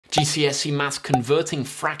GCSE Maths converting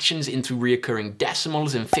fractions into reoccurring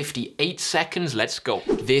decimals in 58 seconds. Let's go.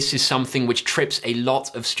 This is something which trips a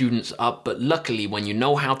lot of students up, but luckily when you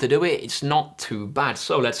know how to do it, it's not too bad.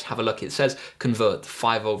 So let's have a look. It says convert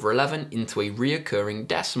 5/11 into a reoccurring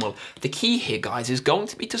decimal. The key here, guys, is going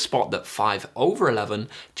to be to spot that 5/11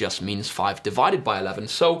 just means 5 divided by 11.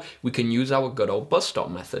 So we can use our good old bus stop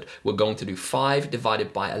method. We're going to do 5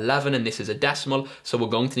 divided by 11, and this is a decimal, so we're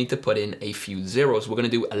going to need to put in a few zeros. We're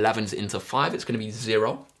going to do 11s into 5, it's going to be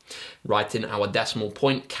 0. Write in our decimal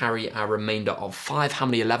point, carry our remainder of 5. How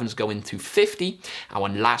many 11s go into 50? Our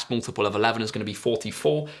last multiple of 11 is going to be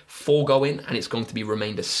 44. 4 go in, and it's going to be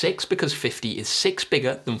remainder 6 because 50 is 6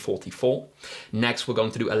 bigger than 44. Next, we're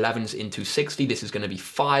going to do 11s into 60. This is going to be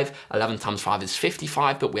 5. 11 times 5 is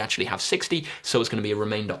 55, but we actually have 60, so it's going to be a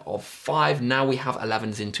remainder of 5. Now we have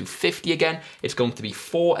 11s into 50 again. It's going to be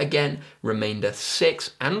 4 again, remainder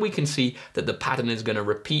 6, and we can see that the pattern is going to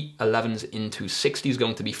repeat. 11s into 60 is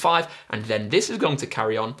going to be 5, and then this is going to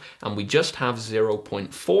carry on, and we just have 0.45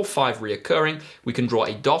 reoccurring. We can draw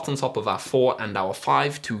a dot on top of our 4 and our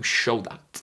 5 to show that.